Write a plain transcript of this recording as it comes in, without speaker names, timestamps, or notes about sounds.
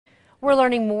We're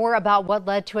learning more about what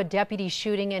led to a deputy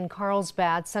shooting in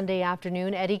Carlsbad Sunday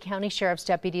afternoon. Eddy County Sheriff's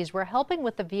deputies were helping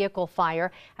with the vehicle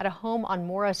fire at a home on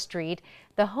Mora Street.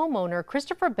 The homeowner,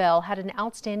 Christopher Bell, had an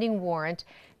outstanding warrant.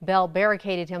 Bell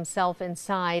barricaded himself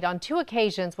inside. On two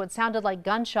occasions, what sounded like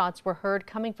gunshots were heard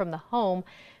coming from the home.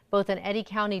 Both an Eddy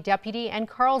County deputy and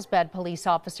Carlsbad police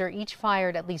officer each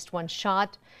fired at least one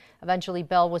shot. Eventually,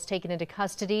 Bell was taken into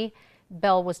custody.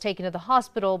 Bell was taken to the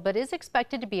hospital but is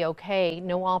expected to be okay.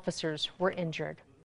 No officers were injured.